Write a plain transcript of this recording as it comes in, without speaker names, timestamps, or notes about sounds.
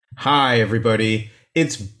Hi, everybody.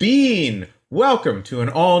 It's Bean. Welcome to an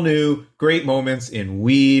all-new Great Moments in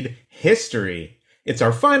Weed history. It's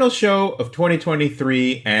our final show of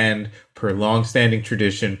 2023, and per long-standing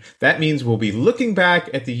tradition, that means we'll be looking back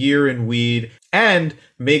at the year in weed and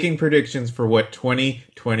making predictions for what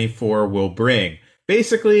 2024 will bring.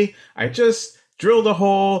 Basically, I just drilled a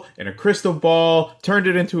hole in a crystal ball, turned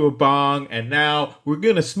it into a bong, and now we're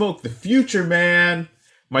gonna smoke the future, man.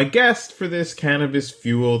 My guest for this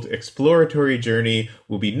cannabis-fueled exploratory journey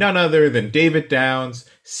will be none other than David Downs,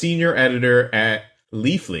 senior editor at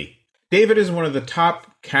Leafly. David is one of the top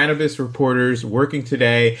cannabis reporters working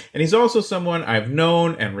today, and he's also someone I've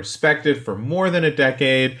known and respected for more than a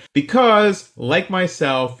decade because, like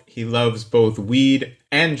myself, he loves both weed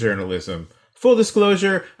and journalism. Full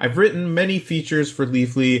disclosure, I've written many features for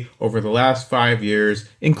Leafly over the last 5 years,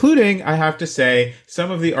 including, I have to say,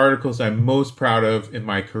 some of the articles I'm most proud of in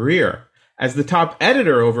my career. As the top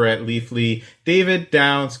editor over at Leafly, David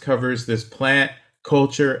Downs covers this plant,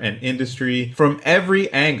 culture, and industry from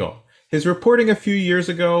every angle. His reporting a few years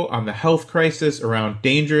ago on the health crisis around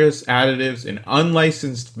dangerous additives in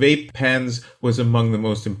unlicensed vape pens was among the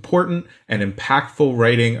most important and impactful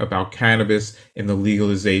writing about cannabis in the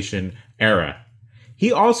legalization era.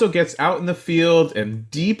 He also gets out in the field and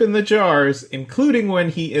deep in the jars, including when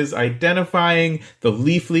he is identifying the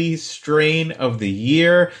Leafly Strain of the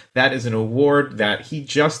Year. That is an award that he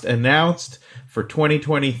just announced for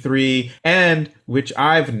 2023, and which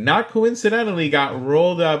I've not coincidentally got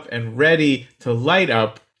rolled up and ready to light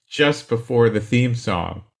up just before the theme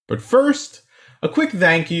song. But first, a quick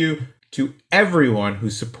thank you to everyone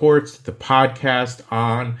who supports the podcast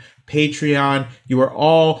on Patreon. You are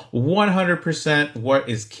all 100% what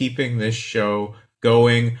is keeping this show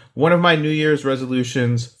going. One of my New Year's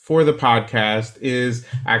resolutions for the podcast is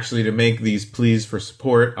actually to make these pleas for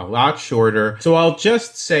support a lot shorter. So I'll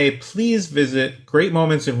just say, please visit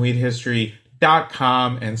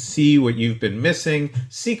greatmomentsinweedhistory.com and see what you've been missing.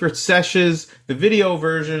 Secret sessions, the video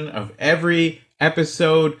version of every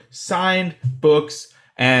episode, signed books,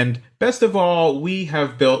 and best of all, we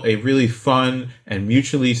have built a really fun and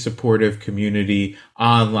mutually supportive community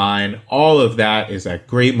online. All of that is at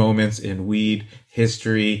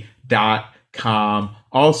greatmomentsinweedhistory.com.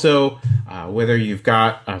 Also, whether you've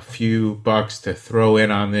got a few bucks to throw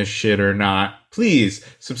in on this shit or not, please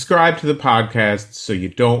subscribe to the podcast so you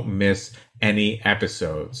don't miss any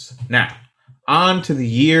episodes. Now, on to the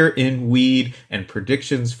year in weed and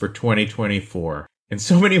predictions for 2024. In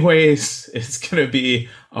so many ways, it's going to be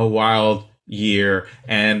a wild year.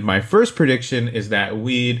 And my first prediction is that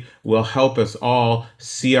weed will help us all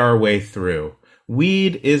see our way through.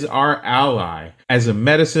 Weed is our ally as a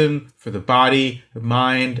medicine for the body,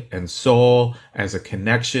 mind, and soul, as a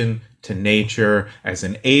connection to nature, as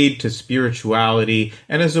an aid to spirituality,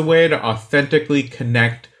 and as a way to authentically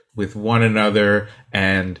connect with one another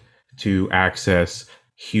and to access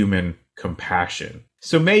human compassion.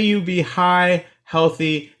 So may you be high,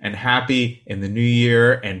 healthy, and happy in the new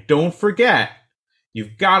year. And don't forget,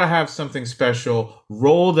 you've got to have something special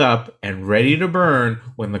rolled up and ready to burn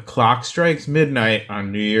when the clock strikes midnight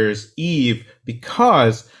on New Year's Eve,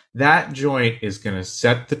 because that joint is going to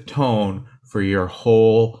set the tone for your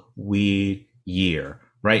whole weed year.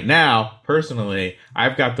 Right now, personally,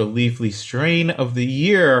 I've got the Leafly Strain of the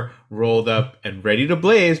Year rolled up and ready to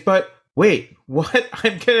blaze, but wait, what?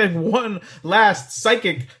 I'm getting one last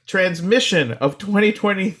psychic transmission of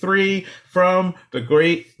 2023 from the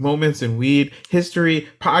Great Moments in Weed History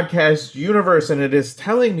podcast universe, and it is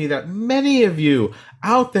telling me that many of you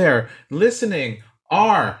out there listening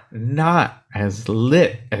are not as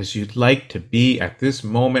lit as you'd like to be at this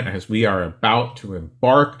moment as we are about to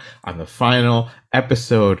embark on the final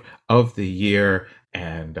episode of the year.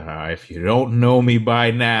 And if you don't know me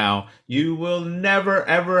by now, you will never,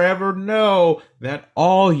 ever, ever know that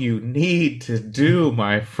all you need to do,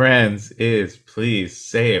 my friends, is, please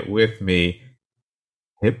say it with me,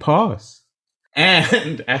 hit pause.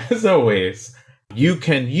 And as always, you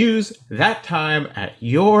can use that time at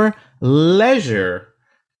your leisure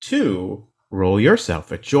to roll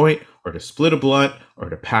yourself a joint, or to split a blunt, or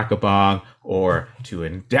to pack a bong, or to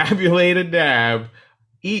endabulate a dab.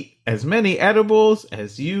 Eat as many edibles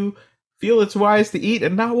as you feel it's wise to eat,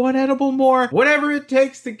 and not one edible more. Whatever it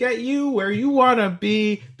takes to get you where you want to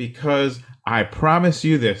be, because I promise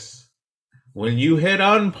you this. When you hit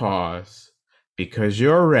unpause, because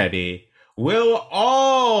you're ready, we'll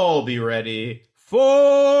all be ready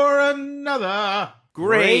for another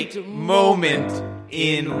great moment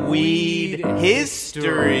in weed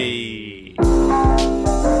history.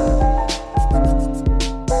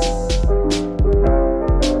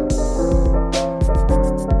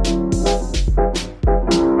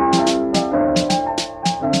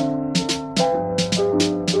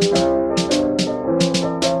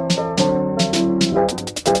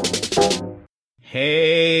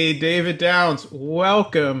 Downs,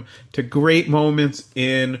 welcome to Great Moments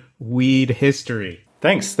in Weed History.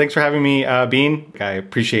 Thanks for having me, Bean. I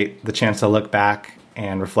appreciate the chance to look back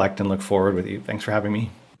and reflect and look forward with you. Thanks for having me.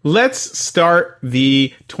 Let's start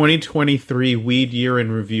the 2023 Weed Year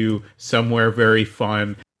in Review somewhere very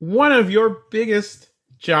fun. One of your biggest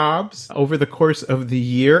jobs over the course of the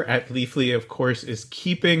year at Leafly, of course, is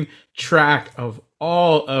keeping track of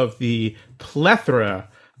all of the plethora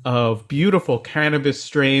of beautiful cannabis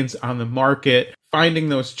strains on the market, finding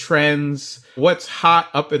those trends, what's hot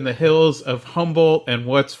up in the hills of Humboldt and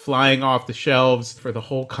what's flying off the shelves for the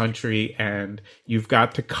whole country. And you've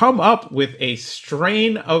got to come up with a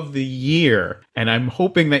strain of the year. And I'm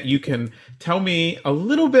hoping that you can tell me a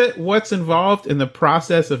little bit what's involved in the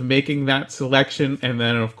process of making that selection. And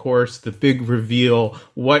then, of course, the big reveal,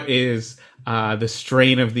 what is the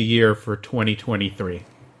strain of the year for 2023?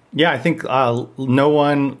 Yeah, I think no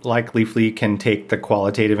one like Leafly can take the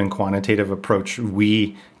qualitative and quantitative approach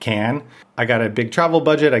we can. I got a big travel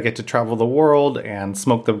budget. I get to travel the world and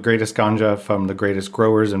smoke the greatest ganja from the greatest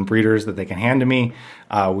growers and breeders that they can hand to me.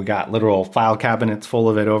 We got literal file cabinets full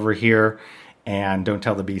of it over here, and don't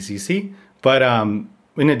tell the BCC. But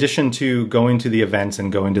in addition to going to the events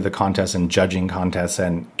and going to the contests and judging contests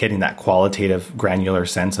and getting that qualitative, granular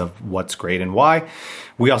sense of what's great and why,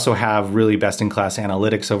 we also have really best-in-class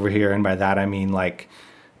analytics over here. And by that, I mean like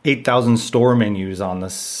 8,000 store menus on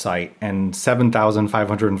the site and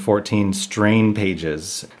 7,514 strain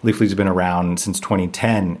pages. Leafly's been around since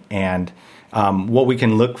 2010. And what we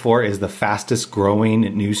can look for is the fastest growing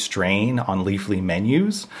new strain on Leafly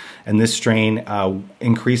menus. And this strain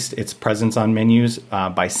increased its presence on menus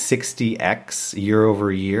by 60x year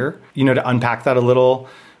over year. You know, to unpack that a little,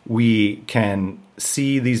 we can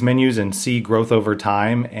see these menus and see growth over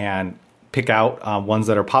time and pick out ones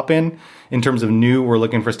that are pop-in. In terms of new, we're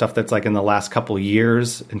looking for stuff that's like in the last couple of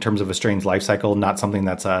years in terms of a strain's life cycle, not something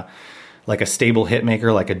that's like a stable hit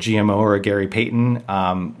maker, like a GMO or a Gary Payton.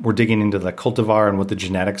 We're digging into the cultivar and what the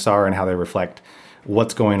genetics are and how they reflect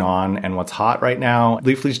what's going on and what's hot right now.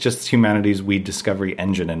 Leafly's just humanity's weed discovery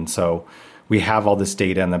engine. And so we have all this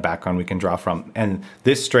data in the background we can draw from. And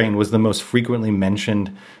this strain was the most frequently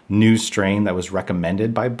mentioned new strain that was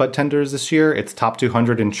recommended by bud tenders this year. It's top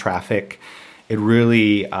 200 in traffic. It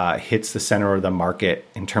really hits the center of the market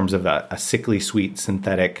in terms of a sickly sweet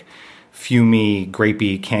synthetic fumy,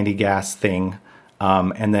 grapey, candy gas thing.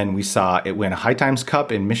 And then we saw it win a High Times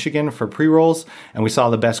Cup in Michigan for pre-rolls. And we saw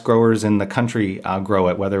the best growers in the country grow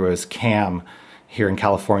it, whether it was Cam here in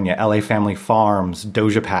California, LA Family Farms,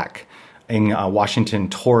 Doja Pack in Washington,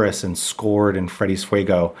 Taurus and Scored and Freddy's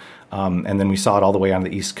Fuego. And then we saw it all the way on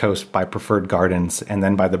the East Coast by Preferred Gardens and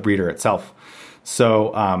then by the breeder itself.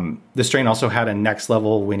 So this strain also had a next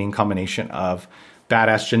level winning combination of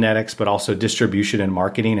badass genetics, but also distribution and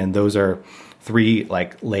marketing. And those are three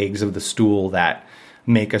like legs of the stool that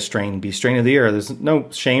make a strain be strain of the year. There's no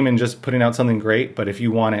shame in just putting out something great, but if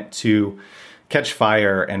you want it to catch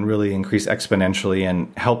fire and really increase exponentially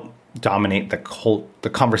and help dominate the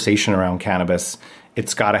conversation around cannabis,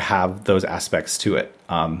 it's got to have those aspects to it.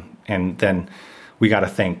 And then we got to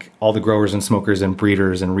thank all the growers and smokers and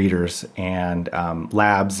breeders and readers and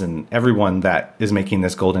labs and everyone that is making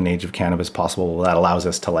this golden age of cannabis possible that allows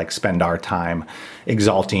us to like spend our time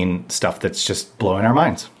exalting stuff that's just blowing our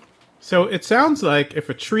minds. So it sounds like if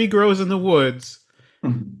a tree grows in the woods,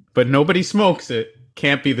 but nobody smokes it,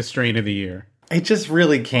 can't be the strain of the year. It just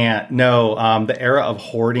really can't. No, the era of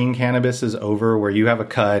hoarding cannabis is over, where you have a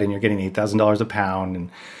cud and you're getting $8,000 a pound and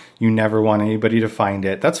you never want anybody to find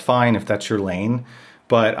it. That's fine if that's your lane.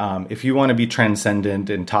 But if you want to be transcendent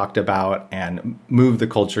and talked about and move the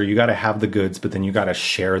culture, you got to have the goods, but then you got to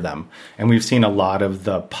share them. And we've seen a lot of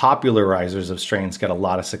the popularizers of strains get a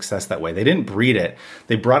lot of success that way. They didn't breed it.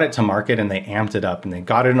 They brought it to market and they amped it up and they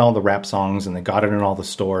got it in all the rap songs and they got it in all the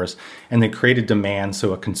stores and they created demand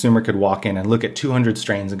so a consumer could walk in and look at 200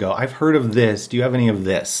 strains and go, I've heard of this. Do you have any of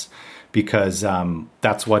this? Because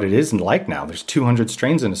that's what it is like now. There's 200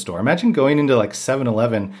 strains in a store. Imagine going into like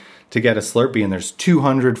 7-Eleven to get a Slurpee and there's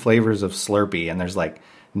 200 flavors of Slurpee and there's like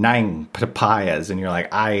 9 papayas and you're like,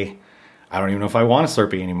 I don't even know if I want a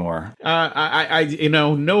Slurpee anymore.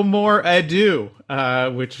 No more ado,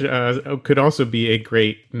 which could also be a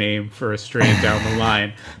great name for a strain down the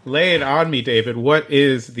line. Lay it on me, David. What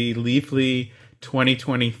is the Leafly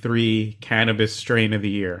 2023 cannabis strain of the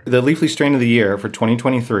year? The Leafly strain of the year for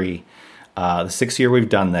 2023, the 6th year we've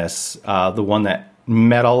done this, the one that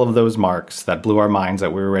met all of those marks that blew our minds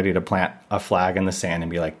that we were ready to plant a flag in the sand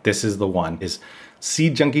and be like, this is the one, is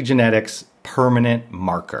Seed Junkie Genetics Permanent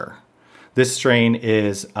Marker. This strain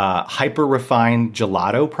is a hyper-refined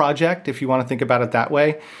gelato project, if you want to think about it that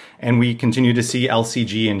way. And we continue to see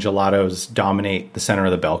LCG and gelatos dominate the center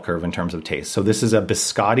of the bell curve in terms of taste. So this is a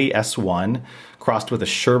Biscotti S1 crossed with a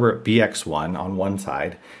Sherbet BX1 on one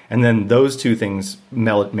side. And then those two things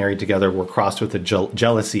married together were crossed with a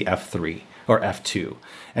Jealousy F3 or F2.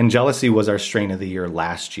 And Jealousy was our strain of the year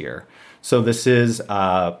last year. So this is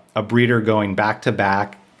a breeder going back to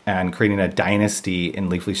back and creating a dynasty in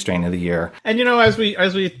Leafly Strain of the Year. And, as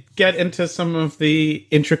we get into some of the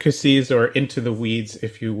intricacies or into the weeds,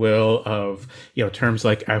 if you will, of, terms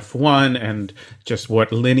like F1 and just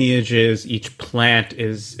what lineage is, each plant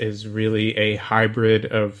is really a hybrid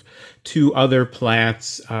of two other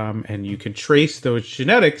plants, and you can trace those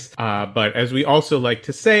genetics. But as we also like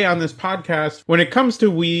to say on this podcast, when it comes to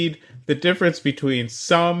weed, the difference between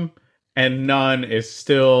some and none is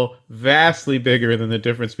still vastly bigger than the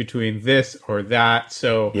difference between this or that.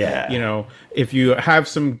 So, if you have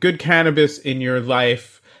some good cannabis in your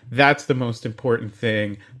life, that's the most important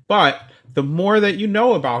thing. But the more that you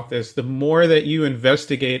know about this, the more that you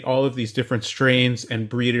investigate all of these different strains and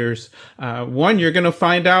breeders, one, you're going to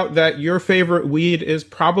find out that your favorite weed is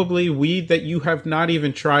probably weed that you have not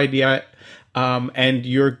even tried yet. And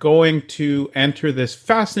you're going to enter this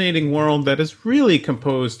fascinating world that is really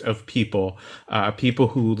composed of people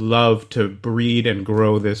who love to breed and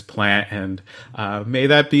grow this plant. And may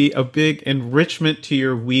that be a big enrichment to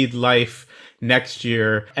your weed life next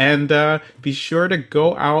year. And be sure to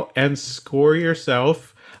go out and score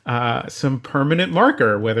yourself some permanent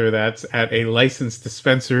marker, whether that's at a licensed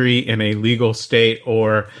dispensary in a legal state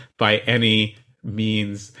or by any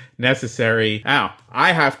means necessary. Now,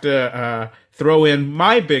 I have to throw in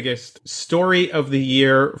my biggest story of the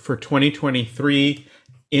year for 2023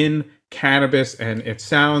 in cannabis, and it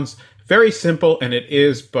sounds very simple, and it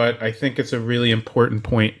is, but I think it's a really important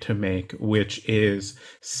point to make, which is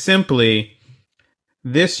simply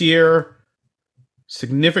this year,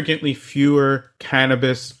 significantly fewer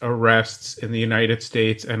cannabis arrests in the United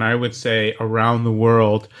States, and I would say around the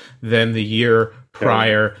world, than the year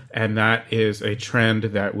prior. And that is a trend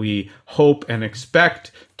that we hope and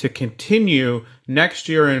expect to continue next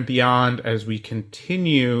year and beyond as we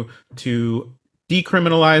continue to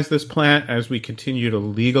decriminalize this plant, as we continue to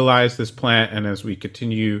legalize this plant, and as we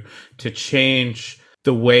continue to change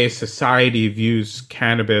the way society views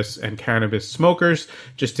cannabis and cannabis smokers.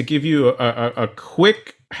 Just to give you a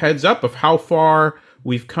quick heads up of how far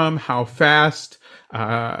we've come, how fast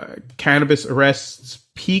cannabis arrests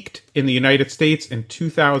peaked in the United States in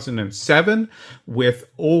 2007 with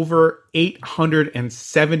over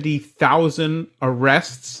 870,000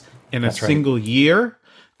 arrests in a single year.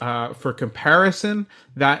 For comparison,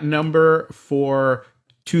 that number for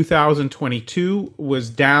 2022 was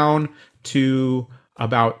down to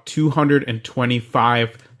about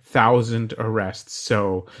 225,000 arrests.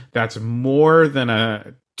 So that's more than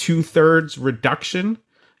a 2/3 reduction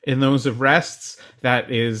in those arrests. That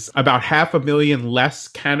is about 500,000 less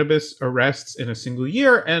cannabis arrests in a single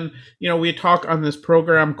year. And, we talk on this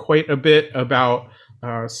program quite a bit about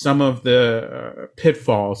some of the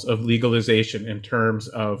pitfalls of legalization in terms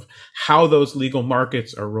of how those legal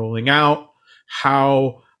markets are rolling out,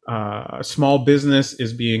 how small business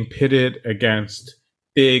is being pitted against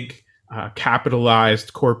big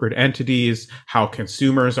capitalized corporate entities, how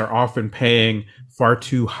consumers are often paying far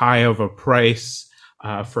too high of a price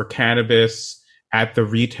for cannabis at the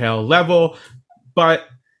retail level. But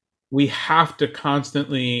we have to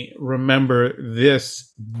constantly remember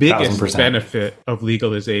this biggest 1,000%. benefit of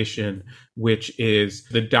legalization, which is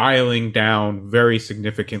the dialing down very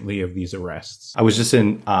significantly of these arrests. I was just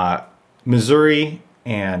in Missouri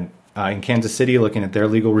and in Kansas City looking at their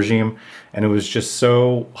legal regime, and it was just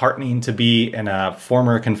so heartening to be in a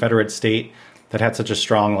former Confederate state that had such a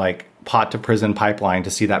strong pot to prison pipeline, to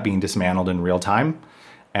see that being dismantled in real time.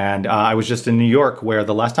 And I was just in New York, where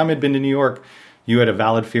the last time I'd been to New York, you had a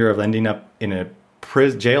valid fear of ending up in a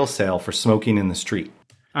jail cell for smoking in the street.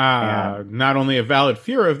 Not only a valid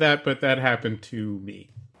fear of that, but that happened to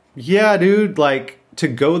me. Yeah, dude, to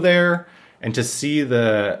go there and to see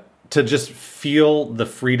to just feel the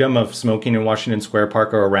freedom of smoking in Washington Square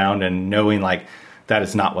Park or around, and knowing that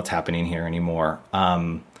is not what's happening here anymore,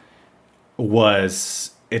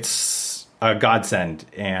 it's a godsend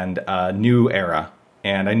and a new era.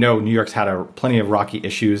 And I know New York's had plenty of rocky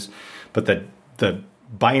issues, but the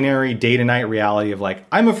binary day to night reality of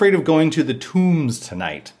I'm afraid of going to the Tombs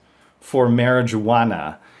tonight for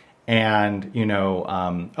marijuana, and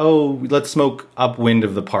let's smoke upwind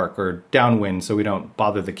of the park or downwind so we don't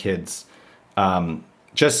bother the kids.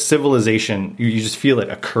 Just civilization, you just feel it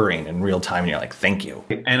occurring in real time, and you're like, thank you.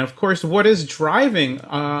 And of course, what is driving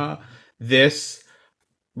this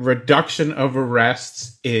reduction of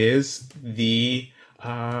arrests is the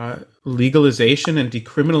legalization and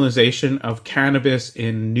decriminalization of cannabis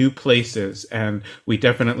in new places. And we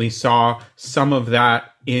definitely saw some of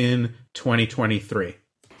that in 2023.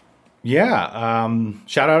 Yeah.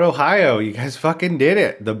 Shout out Ohio. You guys fucking did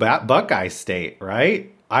it. The Buckeye State,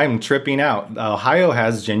 right? I'm tripping out. Ohio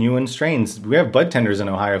has genuine strains. We have bud tenders in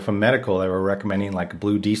Ohio from medical that were recommending like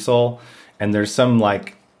Blue Diesel. And there's some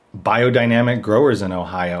like biodynamic growers in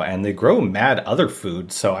Ohio, and they grow mad other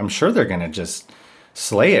foods. So I'm sure they're going to just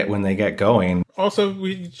slay it when they get going. Also,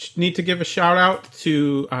 we need to give a shout out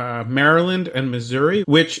to Maryland and Missouri,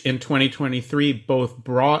 which in 2023 both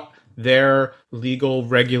brought their legal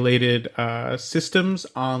regulated systems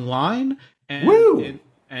online. And Woo!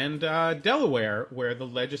 And Delaware, where the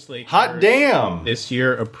legislature hot damn this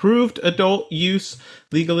year approved adult use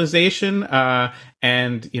legalization.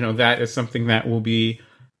 And, you know, that is something that will be,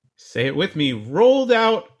 say it with me, rolled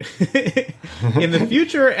out in the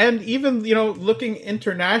future. And even, you know, looking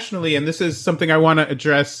internationally, and this is something I want to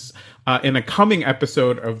address in a coming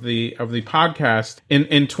episode of the podcast.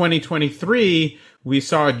 In 2023, we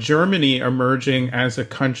saw Germany emerging as a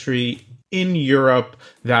country in Europe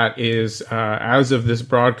that is, as of this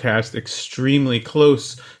broadcast, extremely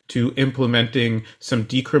close to implementing some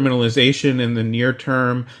decriminalization in the near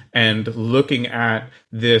term and looking at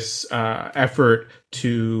this effort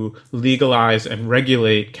to legalize and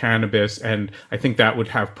regulate cannabis. And I think that would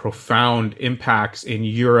have profound impacts in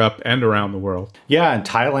Europe and around the world. Yeah, and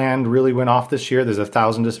Thailand really went off this year. There's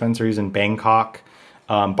 1,000 dispensaries in Bangkok.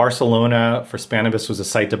 Barcelona for Spannabis was a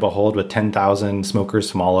sight to behold, with 10,000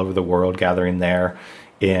 smokers from all over the world gathering there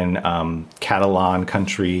in Catalan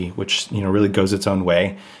country, which, you know, really goes its own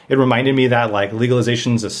way. It reminded me that like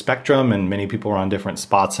legalization is a spectrum and many people are on different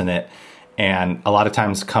spots in it. And a lot of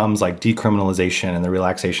times comes like decriminalization and the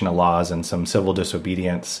relaxation of laws and some civil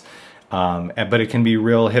disobedience. But it can be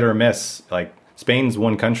real hit or miss. Like Spain's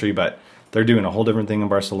one country, but they're doing a whole different thing in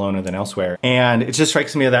Barcelona than elsewhere. And it just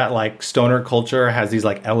strikes me that like stoner culture has these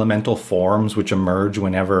like elemental forms which emerge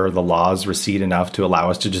whenever the laws recede enough to allow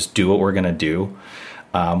us to just do what we're going to do.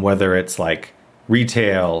 Whether it's like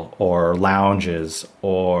retail or lounges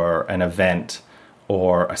or an event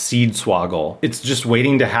or a seed swaggle. It's just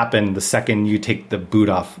waiting to happen the second you take the boot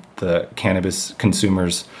off the cannabis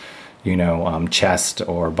consumer's, you know, chest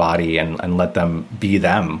or body and let them be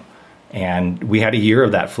them. And we had a year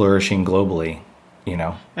of that flourishing globally, you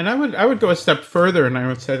know. And I would go a step further, and I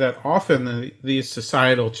would say that often these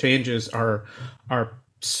societal changes are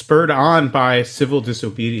spurred on by civil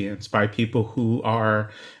disobedience, by people who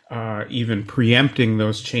are even preempting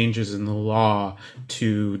those changes in the law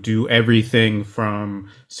to do everything from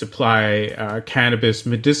supply cannabis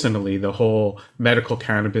medicinally. The whole medical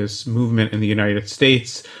cannabis movement in the United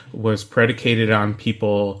States was predicated on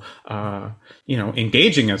people,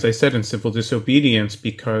 engaging, as I said, in civil disobedience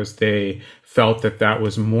because they felt that that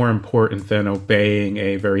was more important than obeying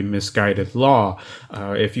a very misguided law.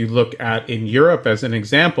 If you look at in Europe as an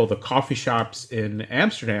example, the coffee shops in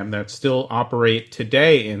Amsterdam that still operate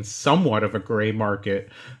today in somewhat of a gray market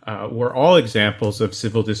were all examples of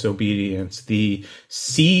civil disobedience. The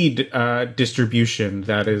seed distribution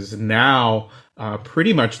that is now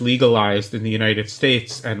pretty much legalized in the United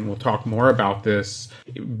States, and we'll talk more about this,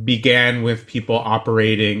 began with people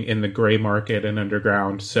operating in the gray market and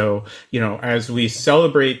underground. So, as we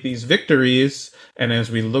celebrate these victories and as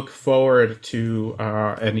we look forward to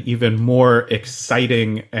an even more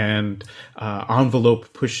exciting and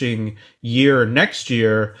envelope pushing year next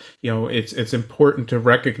year, it's important to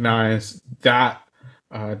recognize that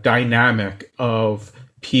dynamic of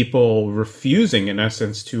people refusing, in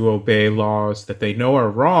essence, to obey laws that they know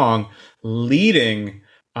are wrong, leading,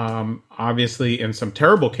 obviously, in some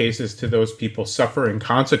terrible cases, to those people suffering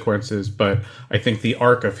consequences. But I think the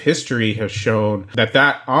arc of history has shown that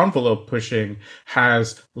that envelope pushing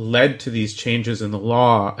has led to these changes in the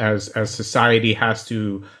law as society has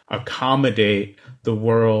to accommodate the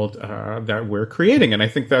world that we're creating. And I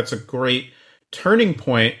think that's a great turning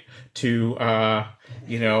point to,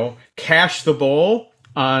 cash the bowl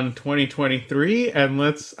on 2023, and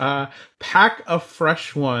let's pack a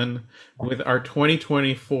fresh one with our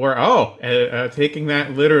 2024. Taking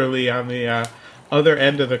that literally on the other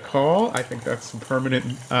end of the call. I think that's some permanent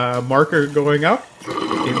marker going up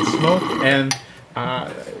in smoke. And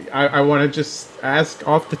I want to just ask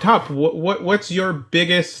off the top, what's your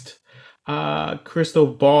biggest crystal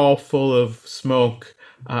ball full of smoke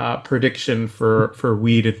prediction for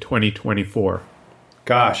weed in 2024?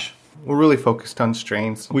 Gosh. We're really focused on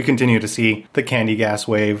strains. We continue to see the candy gas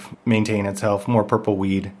wave maintain itself, more purple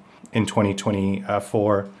weed. in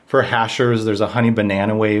 2024. For hashers, there's a honey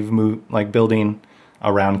banana wave building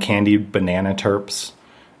around candied banana terps.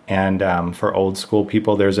 And for old school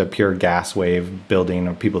people, there's a pure gas wave building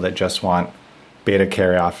of people that just want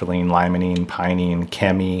beta-caryophyllene, limonene, pinene,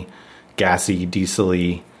 chemi, gassy,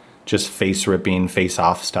 diesel-y, just face-ripping,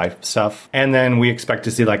 face-off type stuff. And then we expect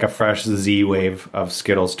to see like a fresh Z wave of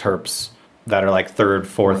Skittles terps that are like third,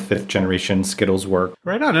 fourth, fifth generation Skittles work.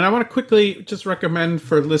 Right on. And I want to quickly just recommend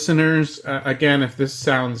for listeners, again, if this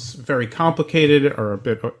sounds very complicated or a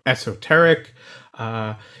bit esoteric,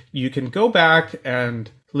 you can go back and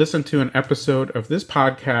listen to an episode of this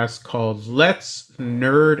podcast called Let's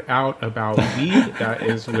Nerd Out About Weed. That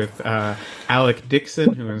is with Alec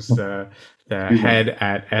Dixon, who is the head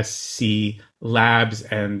at SC Labs.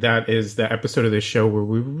 And that is the episode of the show where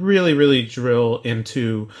we really, really drill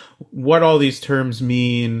into what all these terms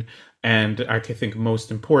mean. And I think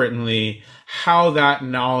most importantly, how that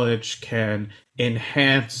knowledge can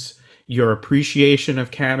enhance your appreciation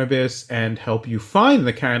of cannabis and help you find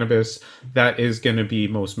the cannabis that is going to be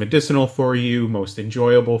most medicinal for you, most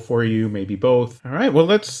enjoyable for you, maybe both. All right, well,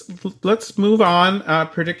 let's move on.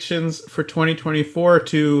 Predictions for 2024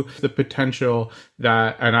 to the potential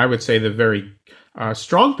that, and I would say the very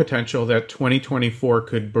strong potential that 2024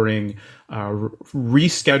 could bring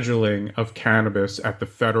rescheduling of cannabis at the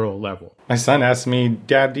federal level. My son asked me,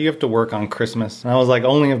 Dad, do you have to work on Christmas? And I was like,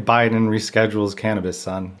 only if Biden reschedules cannabis,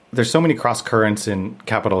 son. There's so many cross currents in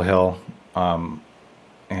Capitol Hill,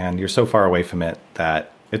 and you're so far away from it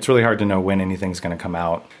that it's really hard to know when anything's going to come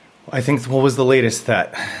out. I think what was the latest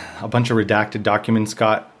that a bunch of redacted documents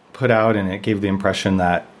got put out, and it gave the impression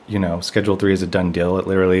that, Schedule 3 is a done deal. It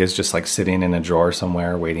literally is just like sitting in a drawer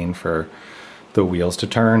somewhere waiting for the wheels to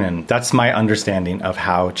turn. And that's my understanding of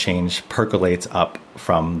how change percolates up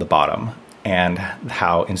from the bottom and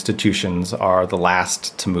how institutions are the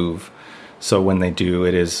last to move. So when they do,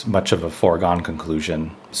 it is much of a foregone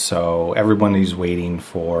conclusion. So everyone is waiting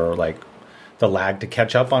for like the lag to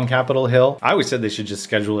catch up on Capitol Hill. I always said they should just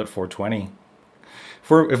schedule it 420.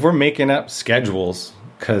 If we're making up schedules,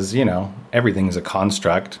 because, everything's a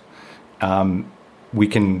construct, we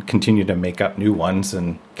can continue to make up new ones,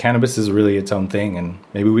 and cannabis is really its own thing, and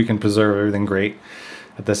maybe we can preserve everything great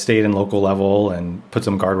at the state and local level and put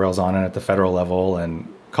some guardrails on it at the federal level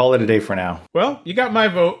and call it a day for now. Well, you got my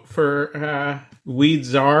vote for weed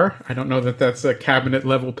czar. I don't know that that's a cabinet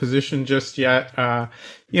level position just yet.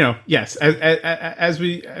 Yes, as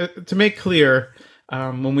we to make clear,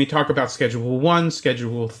 when we talk about Schedule 1,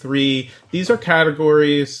 Schedule 3, these are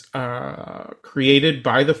categories created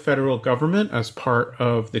by the federal government as part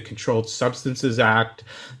of the Controlled Substances Act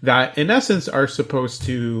that, in essence, are supposed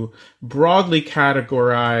to broadly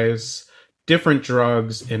categorize different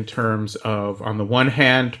drugs in terms of, on the one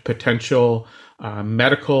hand, potential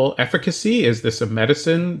medical efficacy. Is this a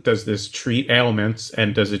medicine? Does this treat ailments?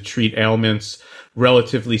 And does it treat ailments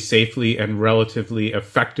relatively safely and relatively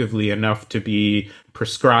effectively enough to be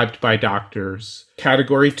prescribed by doctors?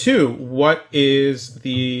 Category 2, what is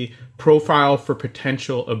the profile for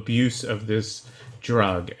potential abuse of this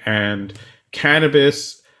drug? And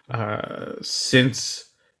cannabis, since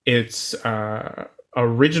its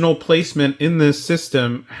original placement in this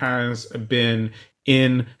system, has been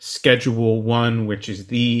in Schedule 1, which is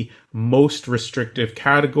the most restrictive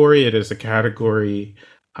category. It is a category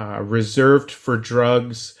reserved for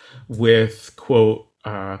drugs with, quote,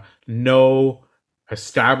 no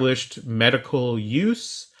established medical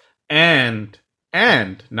use and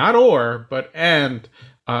not or, but and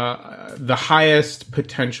the highest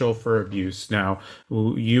potential for abuse. Now,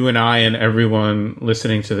 you and I and everyone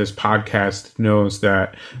listening to this podcast knows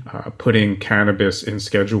that putting cannabis in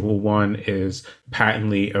Schedule 1 is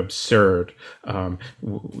patently absurd.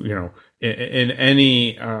 In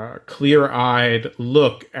any clear-eyed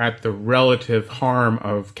look at the relative harm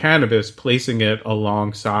of cannabis, placing it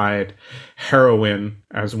alongside heroin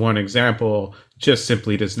as one example just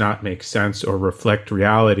simply does not make sense or reflect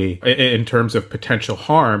reality in terms of potential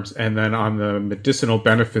harms. And then on the medicinal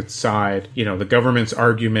benefits side, the government's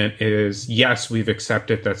argument is, yes, we've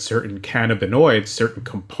accepted that certain cannabinoids, certain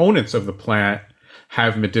components of the plant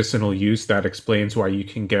have medicinal use. That explains why you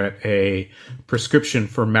can get a prescription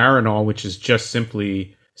for Marinol, which is just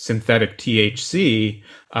simply synthetic THC,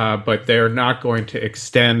 but they're not going to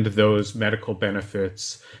extend those medical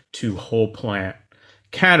benefits to whole plant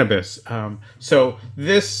cannabis. So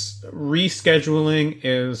this rescheduling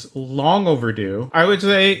is long overdue. I would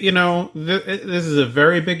say, this is a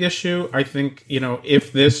very big issue. I think,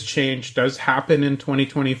 if this change does happen in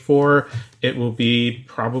 2024, it will be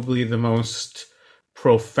probably the most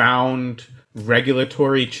profound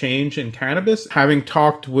regulatory change in cannabis. Having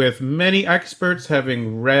talked with many experts,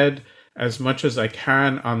 having read as much as I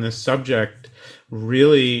can on this subject,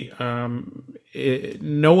 really,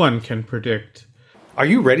 no one can predict. Are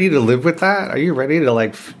you ready to live with that? Are you ready to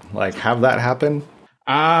like have that happen?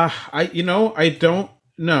 I don't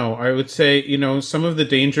know. I would say, some of the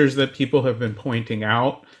dangers that people have been pointing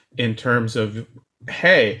out in terms of,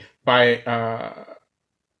 hey, by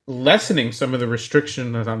lessening some of the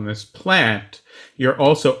restrictions on this plant, you're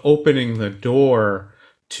also opening the door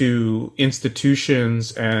to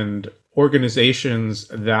institutions and organizations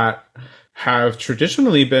that have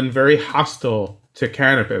traditionally been very hostile to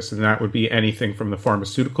cannabis. And that would be anything from the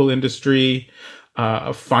pharmaceutical industry,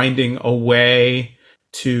 finding a way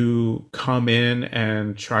to come in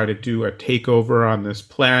and try to do a takeover on this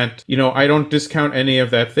plant. I don't discount any of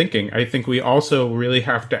that thinking. I think we also really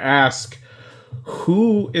have to ask,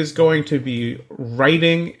 who is going to be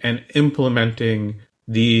writing and implementing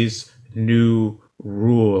these new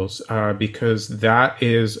rules? Because that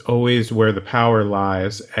is always where the power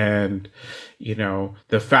lies. And,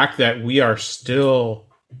 the fact that we are still,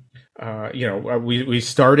 we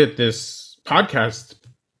started this podcast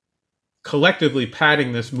collectively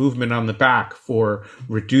patting this movement on the back for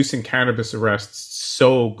reducing cannabis arrests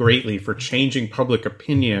so greatly, for changing public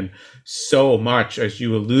opinion so much, as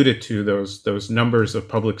you alluded to, those numbers of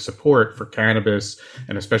public support for cannabis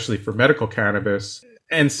and especially for medical cannabis.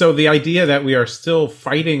 And so the idea that we are still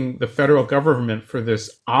fighting the federal government for this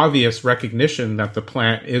obvious recognition that the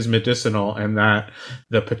plant is medicinal and that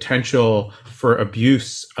the potential for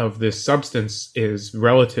abuse of this substance is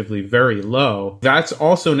relatively very low, that's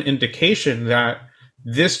also an indication that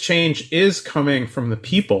this change is coming from the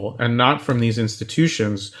people and not from these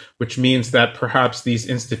institutions, which means that perhaps these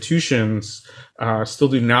institutions still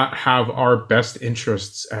do not have our best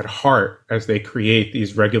interests at heart as they create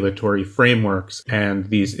these regulatory frameworks. And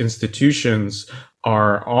these institutions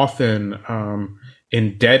are often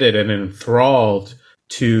indebted and enthralled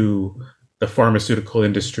to the pharmaceutical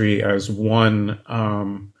industry as one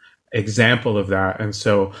example of that. And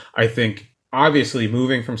so I think, obviously,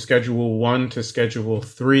 moving from Schedule 1 to Schedule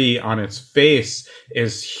 3 on its face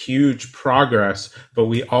is huge progress, but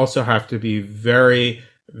we also have to be very,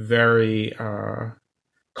 very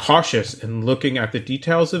cautious in looking at the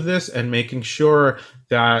details of this and making sure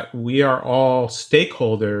that we are all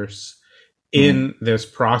stakeholders in this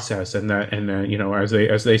process, and that,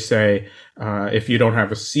 as they say, if you don't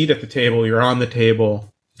have a seat at the table, you're on the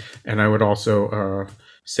table. And I would also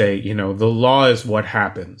say, the law is what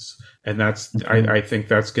happens. And that's, I think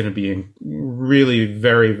that's going to be really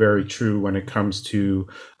very, very true when it comes to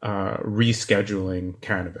rescheduling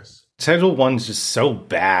cannabis. Schedule 1's just so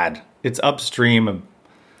bad. It's upstream.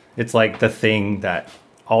 It's like the thing that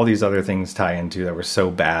all these other things tie into that were so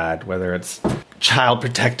bad, whether it's child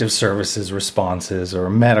protective services responses or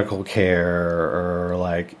medical care, or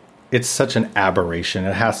like, it's such an aberration.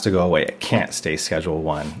 It has to go away. It can't stay Schedule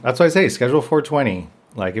 1. That's why I say Schedule 420.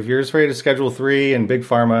 Like, if you're afraid of Schedule 3 and Big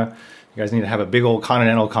Pharma, you guys need to have a big old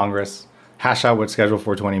Continental Congress, hash out what Schedule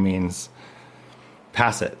 420 means,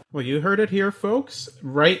 pass it. Well, you heard it here, folks.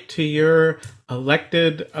 Write to your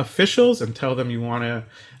elected officials and tell them you want to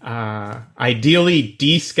ideally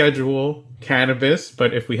deschedule cannabis,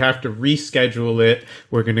 but if we have to reschedule it,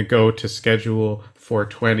 we're going to go to Schedule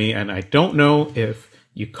 420. And I don't know if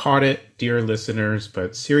you caught it, dear listeners,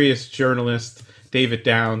 but serious journalist David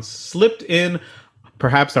Downs slipped in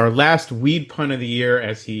perhaps our last weed pun of the year,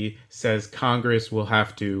 as he says Congress will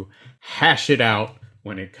have to hash it out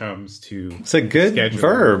when it comes to it's a good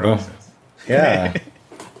verb. Yeah.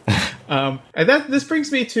 And this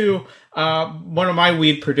brings me to one of my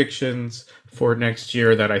weed predictions for next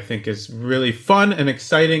year that I think is really fun and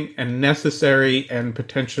exciting and necessary and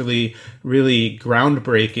potentially really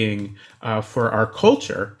groundbreaking for our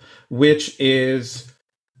culture, which is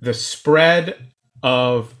the spread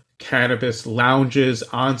of cannabis lounges,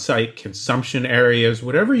 on-site consumption areas,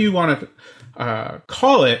 whatever you want to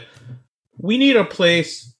call it. We need a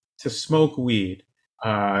place to smoke weed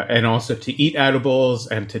and also to eat edibles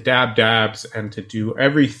and to dab dabs and to do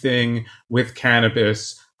everything with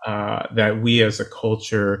cannabis that we as a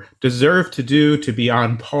culture deserve to do, to be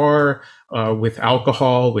on par with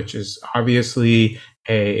alcohol, which is obviously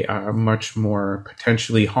a much more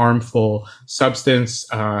potentially harmful substance.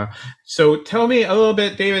 So tell me a little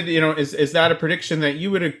bit, David, is that a prediction that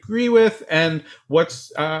you would agree with? And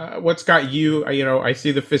what's got you, I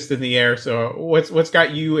see the fist in the air. So what's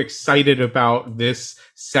got you excited about this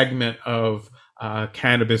segment of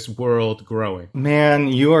cannabis world growing? Man,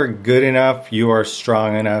 you are good enough. You are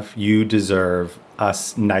strong enough. You deserve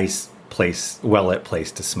us nice well-lit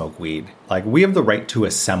place to smoke weed. Like, we have the right to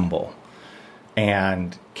assemble,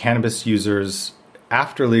 and cannabis users,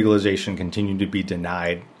 after legalization, continue to be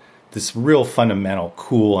denied this real fundamental,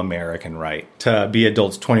 cool American right to be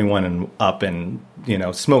adults 21 and up and,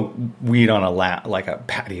 smoke weed on like a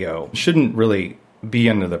patio. Shouldn't really be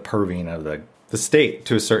under the purview of the state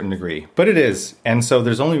to a certain degree, but it is. And so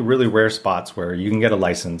there's only really rare spots where you can get a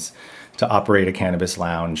license to operate a cannabis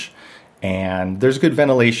lounge, and there's good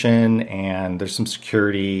ventilation and there's some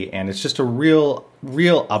security, and it's just a real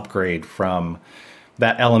upgrade from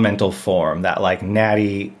that elemental form, that like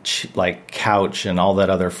natty like couch and all that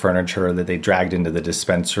other furniture that they dragged into the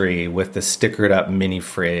dispensary with the stickered up mini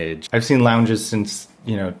fridge. I've seen lounges since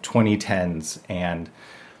 2010s, and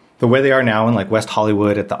the way they are now in like West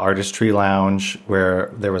Hollywood at the Artistry Lounge,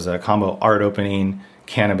 where there was a combo art opening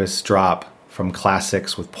cannabis drop from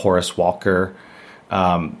Classics with Porus Walker,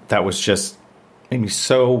 that was just made me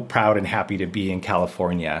so proud and happy to be in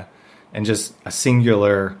California, and just a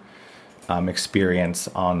singular experience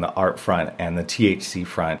on the art front and the THC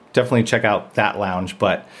front. Definitely check out that lounge.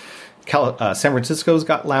 But San Francisco's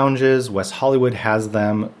got lounges. West Hollywood has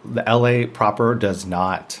them. The LA proper does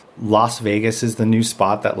not. Las Vegas is the new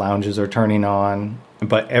spot that lounges are turning on.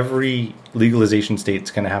 But every legalization state's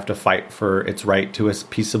going to have to fight for its right to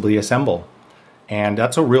peaceably assemble. And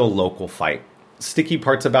that's a real local fight. Sticky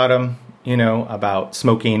parts about them, about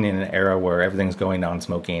smoking in an era where everything's going on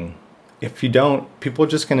smoking. If you don't, people are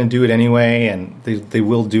just going to do it anyway, and they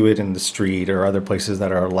will do it in the street or other places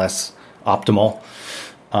that are less optimal.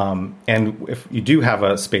 And if you do have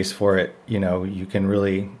a space for it, you can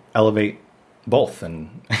really elevate both,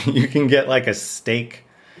 and you can get like a steak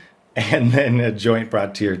and then a joint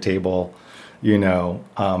brought to your table,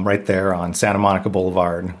 right there on Santa Monica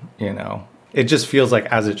Boulevard. It just feels like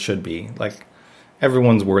as it should be. Like,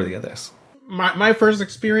 everyone's worthy of this. My first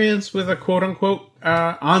experience with a quote-unquote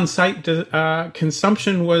on-site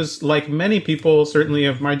consumption was, like many people, certainly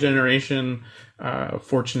of my generation,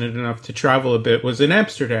 fortunate enough to travel a bit, was in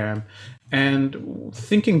Amsterdam. And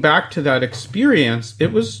thinking back to that experience,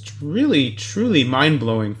 it was really, truly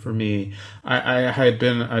mind-blowing for me. I had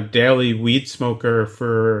been a daily weed smoker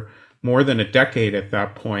for more than a decade at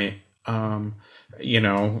that point.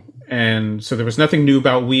 And so there was nothing new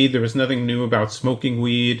about weed. There was nothing new about smoking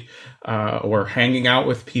weed or hanging out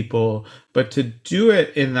with people. But to do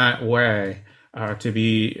it in that way, to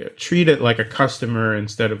be treated like a customer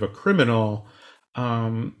instead of a criminal,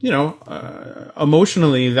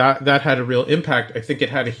 emotionally, that had a real impact. I think it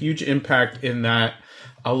had a huge impact in that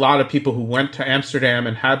a lot of people who went to Amsterdam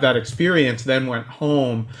and had that experience then went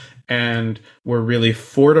home and were really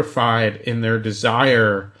fortified in their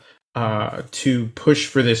desire to push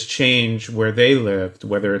for this change where they lived,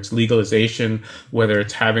 whether it's legalization, whether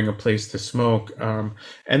it's having a place to smoke.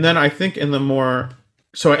 And then I think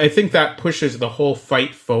so I think that pushes the whole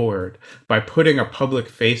fight forward by putting a public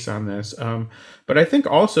face on this. But I think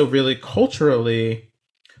also really culturally,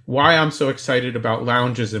 why I'm so excited about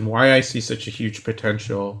lounges and why I see such a huge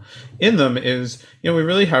potential in them is, we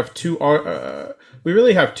really have two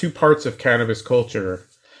parts of cannabis culture.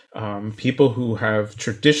 People who have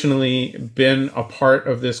traditionally been a part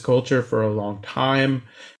of this culture for a long time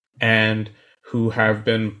and who have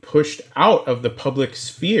been pushed out of the public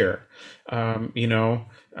sphere,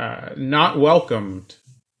 not welcomed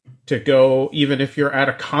to go. Even if you're at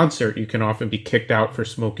a concert, you can often be kicked out for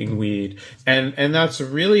smoking weed. And that's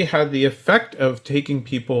really had the effect of taking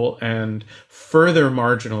people and further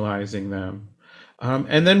marginalizing them.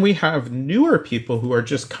 And then we have newer people who are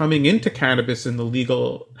just coming into cannabis in the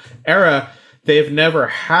legal era. They've never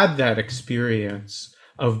had that experience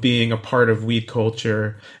of being a part of weed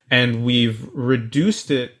culture. And we've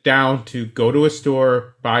reduced it down to go to a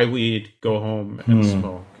store, buy weed, go home and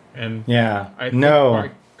smoke. And I think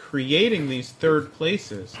by creating these third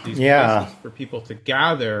places, places for people to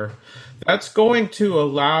gather, that's going to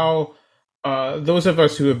allow those of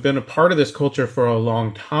us who have been a part of this culture for a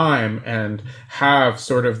long time and have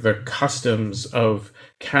sort of the customs of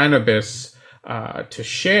cannabis to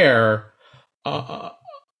share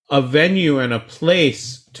a venue and a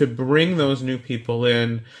place to bring those new people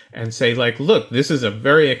in and say, like, look, this is a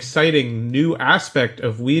very exciting new aspect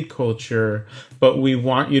of weed culture, but we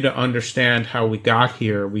want you to understand how we got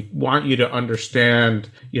here. We want you to understand,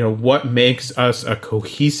 what makes us a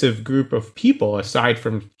cohesive group of people aside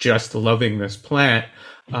from just loving this plant.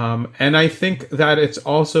 And I think that it's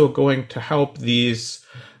also going to help these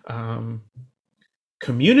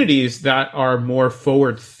communities that are more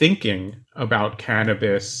forward thinking about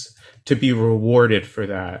cannabis to be rewarded for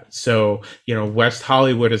that. So, West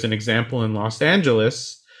Hollywood, as an example, in Los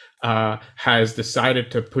Angeles, has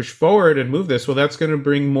decided to push forward and move this, well, that's going to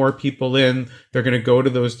bring more people in. They're going to go to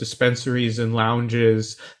those dispensaries and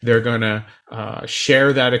lounges. They're going to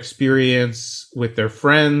share that experience with their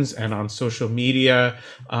friends and on social media.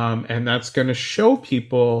 And that's going to show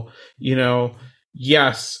people,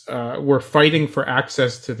 yes, we're fighting for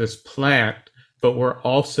access to this plant, but we're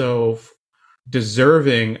also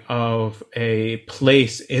deserving of a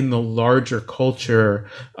place in the larger culture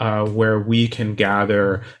where we can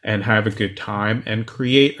gather and have a good time and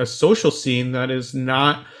create a social scene that is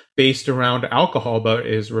not based around alcohol, but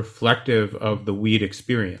is reflective of the weed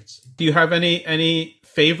experience. Do you have any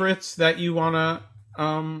favorites that you want to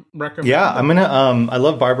recommend? Yeah, I'm gonna. I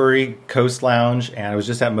love Barbary Coast Lounge, and I was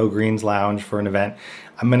just at Mo Green's Lounge for an event.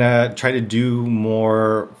 I'm gonna try to do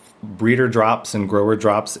more breeder drops and grower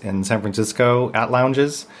drops in San Francisco at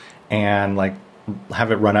lounges, and like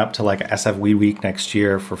have it run up to like SF Weed Week next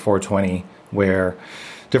year for 420, where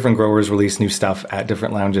different growers release new stuff at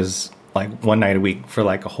different lounges, like one night a week for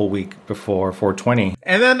like a whole week before 420.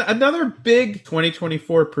 And then another big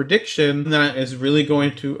 2024 prediction that is really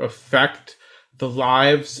going to affect the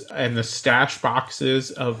lives and the stash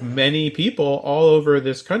boxes of many people all over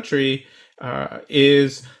this country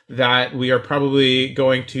is that we are probably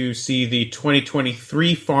going to see the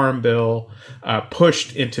 2023 Farm Bill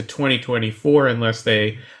pushed into 2024 unless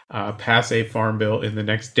they pass a Farm Bill in the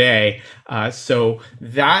next day. So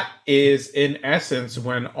that is, in essence,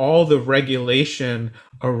 when all the regulation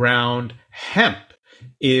around hemp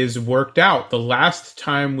is worked out. The last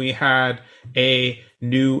time we had a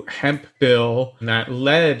new hemp bill that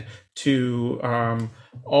led to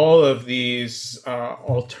all of these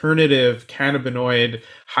alternative cannabinoid,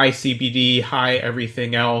 high CBD, high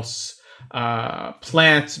everything else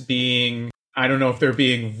plants being, I don't know if they're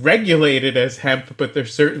being regulated as hemp, but they're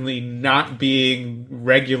certainly not being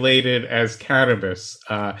regulated as cannabis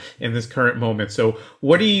in this current moment. So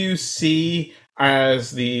what do you see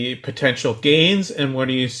as the potential gains, and what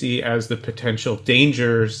do you see as the potential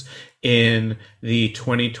dangers in the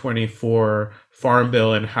 2024 Farm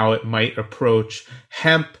Bill and how it might approach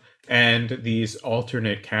hemp and these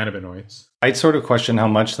alternate cannabinoids? I'd sort of question how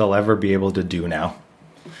much they'll ever be able to do now.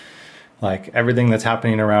 Like everything that's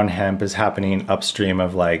happening around hemp is happening upstream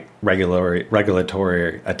of like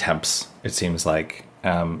regulatory attempts, it seems like.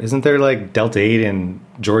 Isn't there like Delta 8 and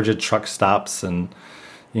Georgia truck stops, and,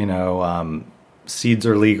 seeds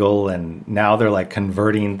are legal, and now they're like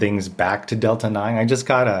converting things back to Delta 9. I just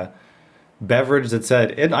got a beverage that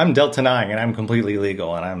said, I'm Delta 9 and I'm completely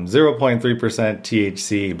legal and I'm 0.3%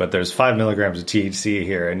 THC, but there's 5 milligrams of THC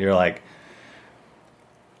here. And you're like,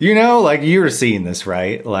 like you're seeing this,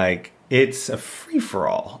 right? Like it's a free for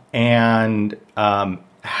all. And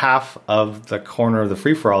half of the corner of the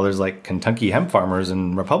free for all, there's like Kentucky hemp farmers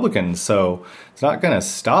and Republicans. So it's not going to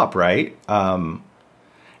stop, right? And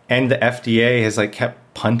the FDA has like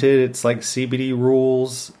kept punted its like CBD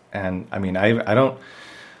rules. And I mean, I don't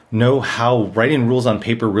know how writing rules on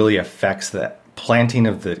paper really affects the planting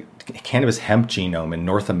of the cannabis hemp genome in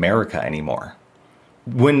North America anymore.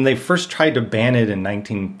 When they first tried to ban it in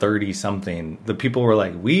 1930 something, the people were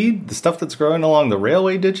like, weed, the stuff that's growing along the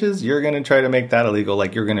railway ditches, you're going to try to make that illegal,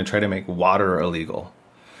 like you're going to try to make water illegal.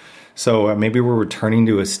 So maybe we're returning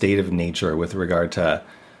to a state of nature with regard to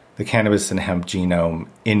the cannabis and hemp genome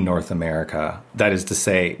in North America. That is to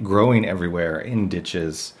say, growing everywhere in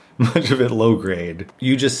ditches, much of it low grade.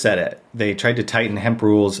 You just said it. They tried to tighten hemp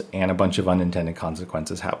rules and a bunch of unintended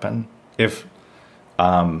consequences happen. If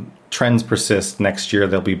trends persist next year,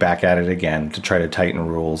 they'll be back at it again to try to tighten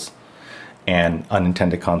rules, and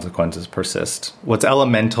unintended consequences persist. What's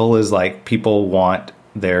elemental is like people want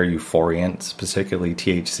their euphoriants, particularly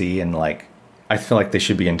THC, and like I feel like they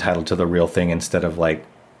should be entitled to the real thing instead of like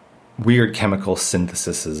weird chemical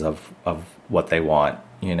syntheses of what they want.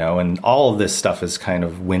 And all of this stuff is kind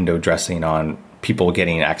of window dressing on people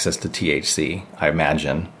getting access to THC, I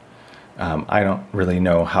imagine. I don't really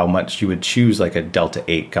know how much you would choose like a Delta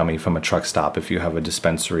 8 gummy from a truck stop if you have a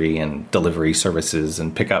dispensary and delivery services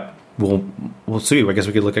and pickup. We'll see. I guess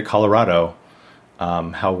we could look at Colorado,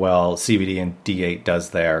 how well CBD and D8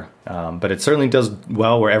 does there. But it certainly does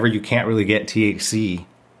well wherever you can't really get THC.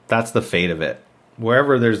 That's the fate of it.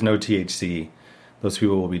 Wherever there's no THC, those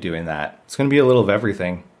people will be doing that. It's going to be a little of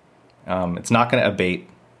everything. It's not going to abate.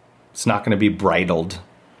 It's not going to be bridled.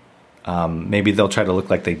 Maybe they'll try to look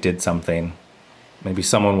like they did something. Maybe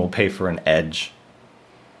someone will pay for an edge.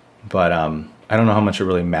 But I don't know how much it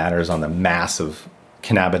really matters on the massive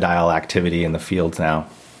cannabidiol activity in the fields now.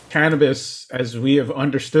 Cannabis, as we have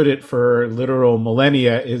understood it for literal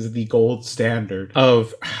millennia, is the gold standard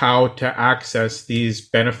of how to access these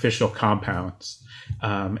beneficial compounds.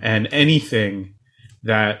 And anything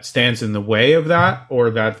that stands in the way of that or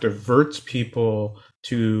that diverts people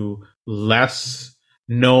to less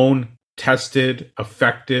known, tested,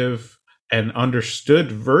 effective, and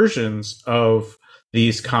understood versions of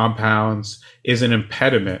these compounds is an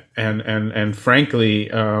impediment. And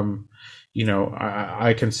frankly,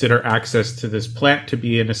 I consider access to this plant to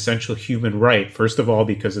be an essential human right. First of all,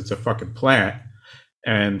 because it's a fucking plant.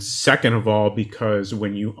 And second of all, because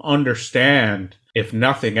when you understand, if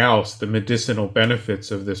nothing else, the medicinal benefits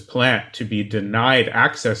of this plant, to be denied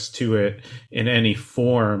access to it in any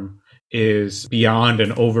form is beyond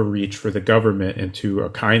an overreach for the government into a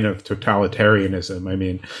kind of totalitarianism. I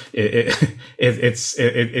mean,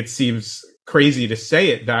 it seems crazy to say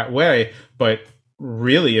it that way, but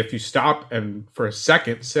really, if you stop and for a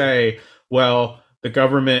second say, well, the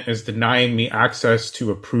government is denying me access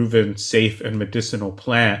to a proven safe and medicinal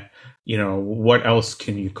plant, what else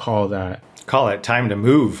can you call that? Call it time to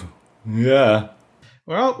move. Yeah.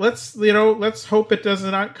 Well, let's hope it does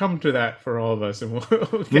not come to that for all of us.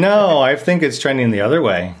 And No, I think it's trending the other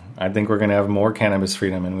way. I think we're going to have more cannabis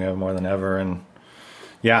freedom, and we have more than ever. And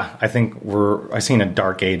yeah, I think I've seen a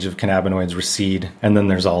dark age of cannabinoids recede, and then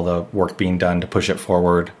there's all the work being done to push it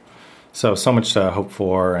forward. So much to hope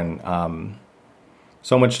for, and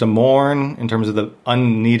so much to mourn in terms of the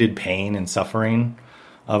unneeded pain and suffering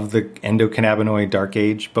of the endocannabinoid dark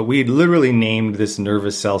age. But we literally named this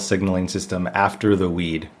nervous cell signaling system after the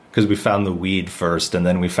weed, because we found the weed first, and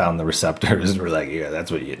then we found the receptors, and we're like, yeah,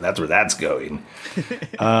 that's where that's going.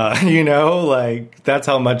 That's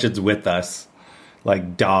how much it's with us.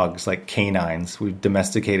 Like dogs, like canines, we've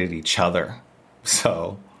domesticated each other.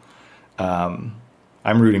 So I'm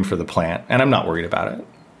rooting for the plant, and I'm not worried about it.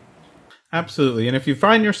 Absolutely. And if you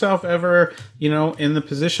find yourself ever, in the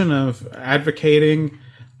position of advocating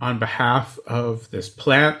on behalf of this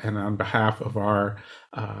plant and on behalf of our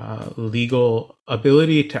legal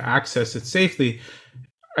ability to access it safely,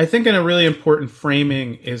 I think in a really important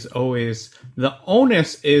framing is always the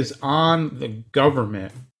onus is on the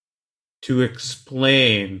government to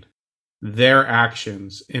explain their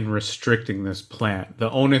actions in restricting this plant. The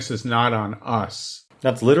onus is not on us.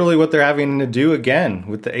 That's literally what they're having to do again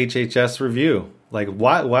with the HHS review. Like,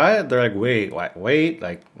 what? They're like, wait, like,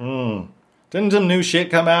 didn't some new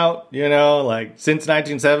shit come out, since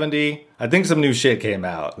 1970? I think some new shit came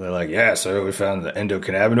out. They're like, yeah, so we found the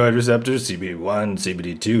endocannabinoid receptors, CBD1,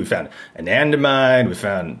 CBD2, we found anandamide, we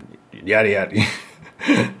found yada yada.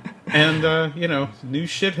 And, new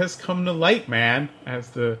shit has come to light, man, as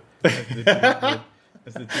the dude would say.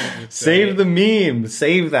 Save the meme.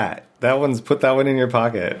 Save that. Put that one in your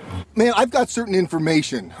pocket. Man, I've got certain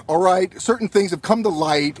information, all right? Certain things have come to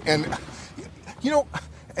light, and,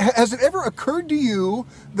 has it ever occurred to you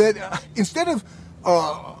that instead of,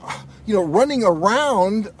 running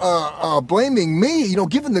around blaming me,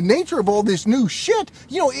 given the nature of all this new shit,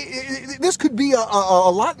 this could be a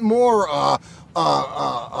lot more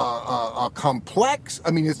complex. I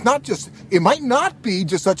mean, it might not be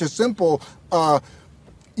just such a simple,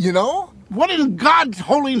 What in God's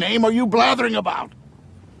holy name are you blathering about?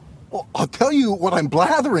 Well, I'll tell you what I'm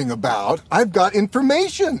blathering about. I've got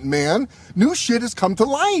information, man. New shit has come to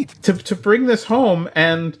light. To bring this home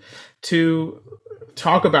and to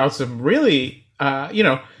talk about some really,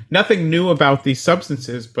 nothing new about these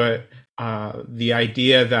substances, but the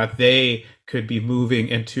idea that they could be moving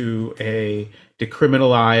into a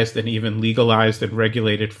decriminalized and even legalized and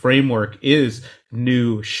regulated framework is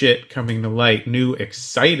new shit coming to light, new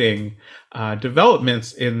exciting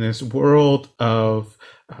developments in this world of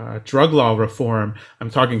drug law reform. I'm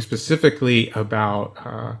talking specifically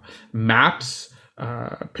about MAPS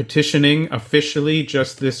petitioning officially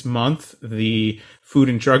just this month the Food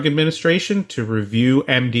and Drug Administration to review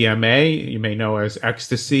MDMA, you may know as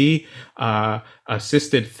ecstasy,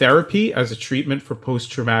 assisted therapy as a treatment for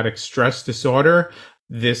post-traumatic stress disorder.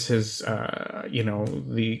 This is,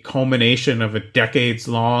 the culmination of a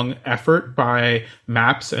decades-long effort by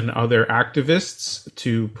MAPS and other activists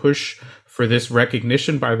to push for this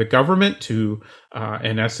recognition by the government to,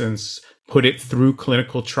 in essence, put it through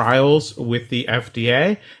clinical trials with the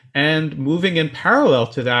FDA. And moving in parallel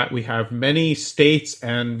to that, we have many states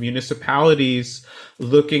and municipalities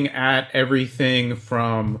looking at everything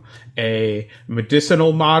from a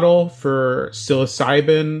medicinal model for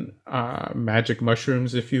psilocybin, magic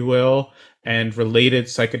mushrooms, if you will, and related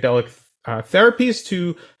psychedelic therapies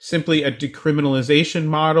to simply a decriminalization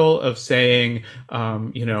model of saying,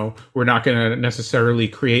 we're not going to necessarily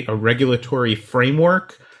create a regulatory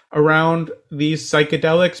framework around these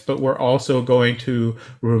psychedelics, but we're also going to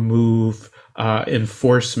remove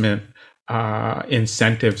enforcement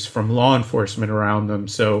incentives from law enforcement around them.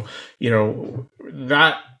 So,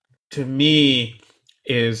 that to me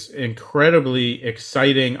is incredibly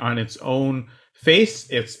exciting on its own face.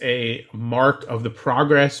 It's a mark of the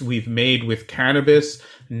progress we've made with cannabis,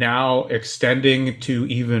 now extending to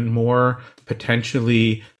even more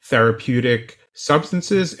potentially therapeutic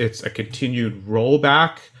substances. It's a continued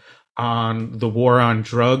rollback on the war on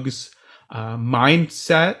drugs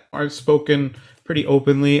mindset. I've spoken pretty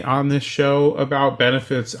openly on this show about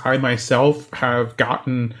benefits I myself have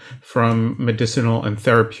gotten from medicinal and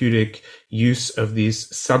therapeutic use of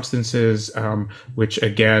these substances, which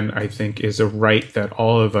again, I think is a right that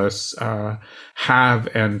all of us have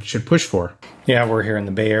and should push for. Yeah, we're here in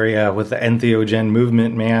the Bay Area with the entheogen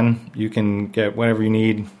movement, man. You can get whatever you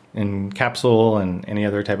need in capsule and any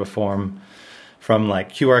other type of form from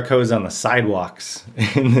like QR codes on the sidewalks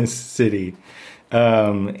in this city.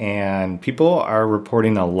 And people are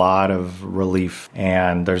reporting a lot of relief,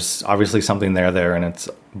 and there's obviously something there, and it's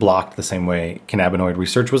blocked the same way cannabinoid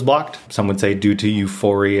research was blocked. Some would say due to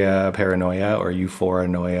euphoria, paranoia, or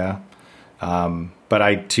euphoranoia. But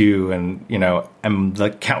I too, and am among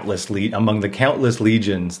the countless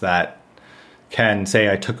legions that can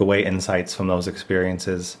say I took away insights from those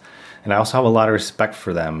experiences, and I also have a lot of respect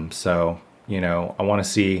for them. So, I want to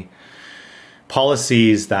see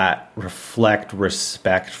policies that reflect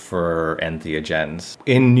respect for entheogens.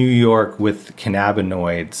 In New York, with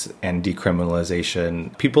cannabinoids and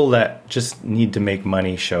decriminalization, people that just need to make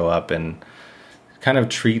money show up and kind of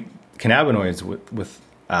treat cannabinoids with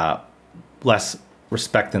less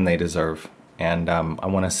respect than they deserve. And I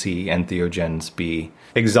want to see entheogens be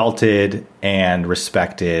exalted and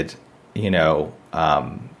respected,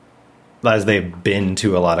 as they've been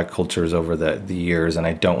to a lot of cultures over the years. And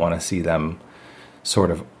I don't want to see them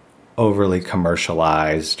sort of overly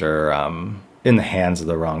commercialized or in the hands of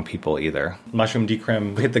the wrong people either. Mushroom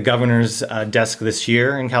decrim hit the governor's desk this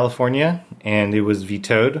year in California, and it was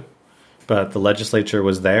vetoed, but the legislature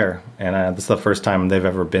was there, and this is the first time they've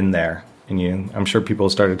ever been there. And I'm sure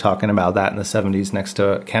people started talking about that in the 70s next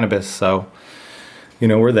to cannabis. So,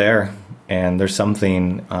 we're there, and there's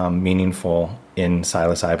something meaningful in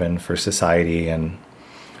psilocybin for society, and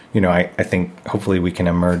I think hopefully we can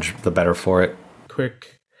emerge the better for it.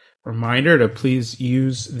 Quick reminder to please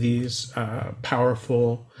use these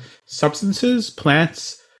powerful substances,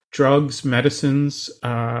 plants, drugs, medicines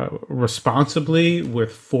responsibly,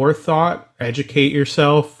 with forethought. Educate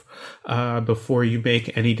yourself before you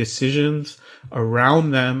make any decisions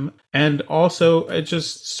around them. And also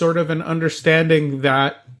just sort of an understanding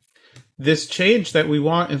that this change that we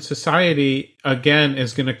want in society, again,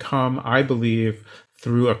 is going to come, I believe,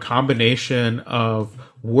 through a combination of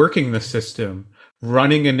working the system,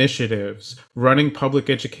 running initiatives, running public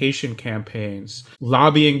education campaigns,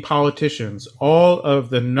 lobbying politicians, all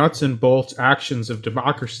of the nuts and bolts actions of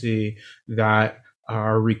democracy that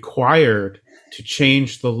are required to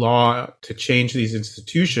change the law, to change these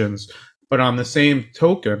institutions. But on the same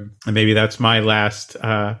token, and maybe that's my last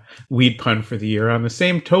weed pun for the year, on the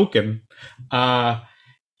same token, an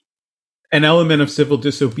element of civil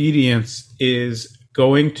disobedience is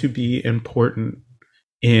going to be important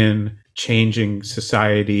in changing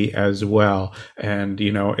society as well. And,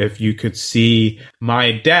 if you could see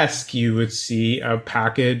my desk, you would see a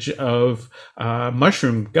package of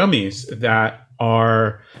mushroom gummies that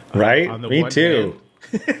are right. On the Me one too.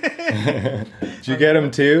 hand. Did you get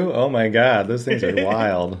them too? Oh my God, those things are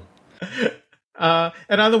wild.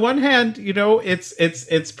 And on the one hand,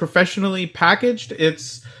 it's professionally packaged.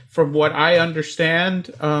 It's, from what I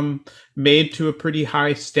understand, made to a pretty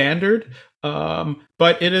high standard.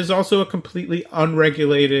 But it is also a completely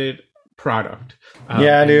unregulated product.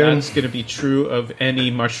 Yeah, dude. That's going to be true of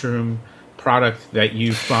any mushroom product that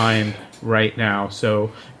you find right now.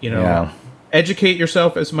 So, educate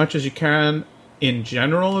yourself as much as you can in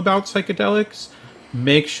general about psychedelics.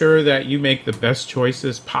 Make sure that you make the best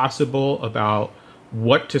choices possible about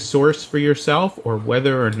what to source for yourself, or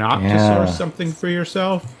whether or not to source something for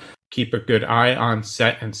yourself. Keep a good eye on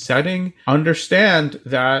set and setting. Understand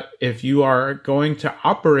that if you are going to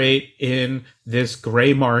operate in this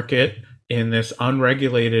gray market, in this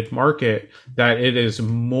unregulated market, that it is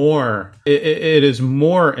more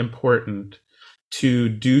important to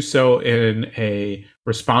do so in a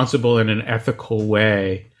responsible and an ethical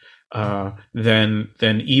way than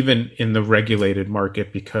even in the regulated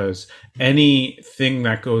market, because anything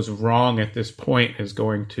that goes wrong at this point is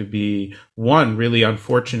going to be, one, really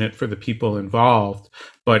unfortunate for the people involved,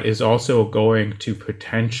 but is also going to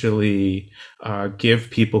potentially give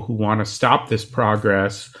people who want to stop this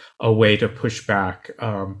progress a way to push back.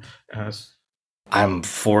 I'm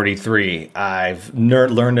 43. I've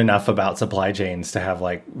learned enough about supply chains to have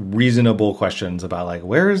like reasonable questions about like,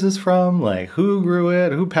 where is this from? Like, who grew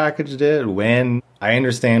it? Who packaged it? When? I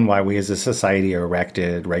understand why we as a society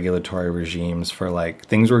erected regulatory regimes for like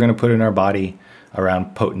things we're going to put in our body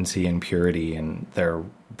around potency and purity, and they're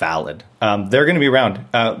valid. They're going to be around.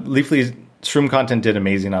 Leafly's shroom content did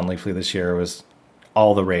amazing on Leafly this year. It was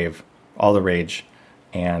all the rage.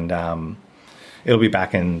 And it'll be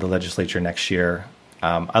back in the legislature next year.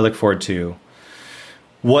 I look forward to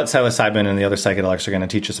what psilocybin and the other psychedelics are going to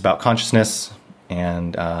teach us about consciousness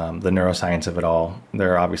and the neuroscience of it all.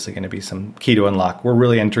 There are obviously going to be some key to unlock. We're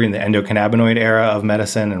really entering the endocannabinoid era of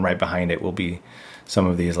medicine, and right behind it will be some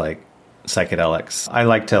of these like psychedelics. I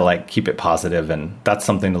like to like keep it positive, and that's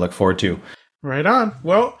something to look forward to. Right on.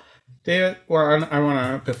 Well, David, I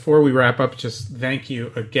want to, before we wrap up, just thank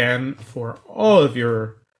you again for all of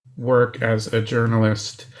your work as a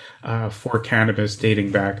journalist for cannabis,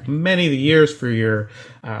 dating back many of the years, for your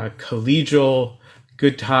collegial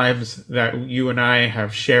good times that you and I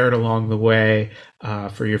have shared along the way,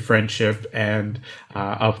 for your friendship, and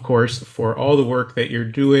of course, for all the work that you're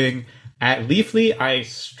doing at Leafly. I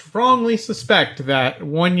strongly suspect that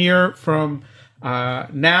 1 year from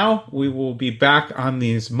now, we will be back on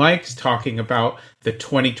these mics talking about the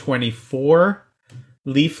 2024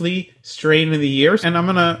 Leafly strain of the year. And I'm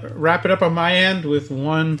going to wrap it up on my end with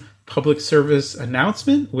one public service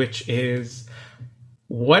announcement, which is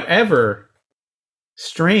whatever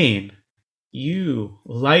strain you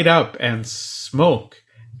light up and smoke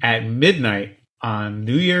at midnight on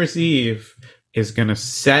New Year's Eve is going to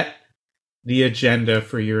set the agenda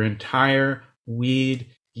for your entire weed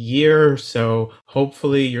year. So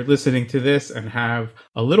hopefully you're listening to this and have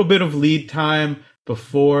a little bit of lead time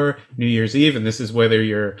before New Year's Eve. And this is whether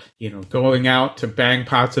you're, going out to bang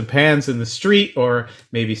pots and pans in the street, or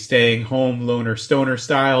maybe staying home loner stoner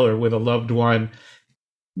style or with a loved one.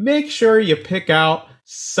 Make sure you pick out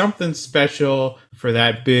something special for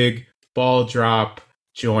that big ball drop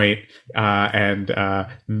joint, and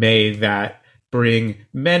may that bring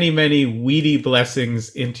many, many weedy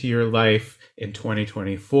blessings into your life in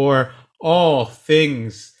 2024. All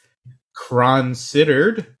things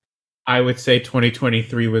considered, I would say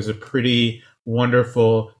 2023 was a pretty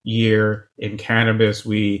wonderful year in cannabis.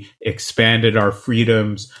 We expanded our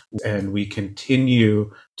freedoms, and we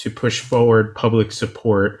continue to push forward public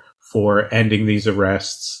support for ending these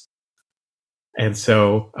arrests. And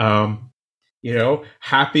so,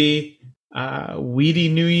 happy weedy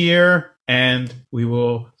new year, and we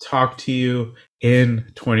will talk to you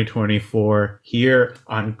in 2024 here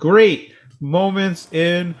on Great Moments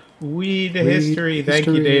in Weed History. Thank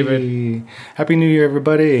you, David. Happy New Year,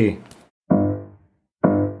 everybody.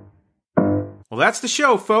 Well, that's the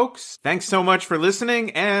show, folks. Thanks so much for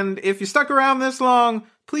listening. And if you stuck around this long,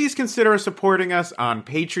 please consider supporting us on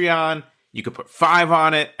Patreon. You could put 5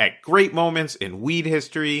 on it at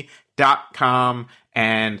greatmomentsinweedhistory.com.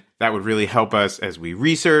 And that would really help us as we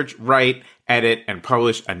research, write, edit, and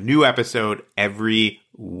publish a new episode every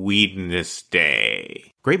Weedness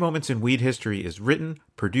Day. Great Moments in Weed History is written,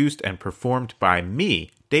 produced, and performed by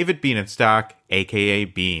me, David Bienenstock, aka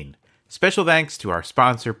Bean. Special thanks to our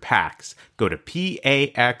sponsor, PAX. Go to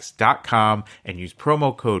PAX.com and use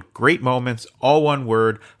promo code GREATMOMENTS, all one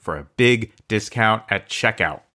word, for a big discount at checkout.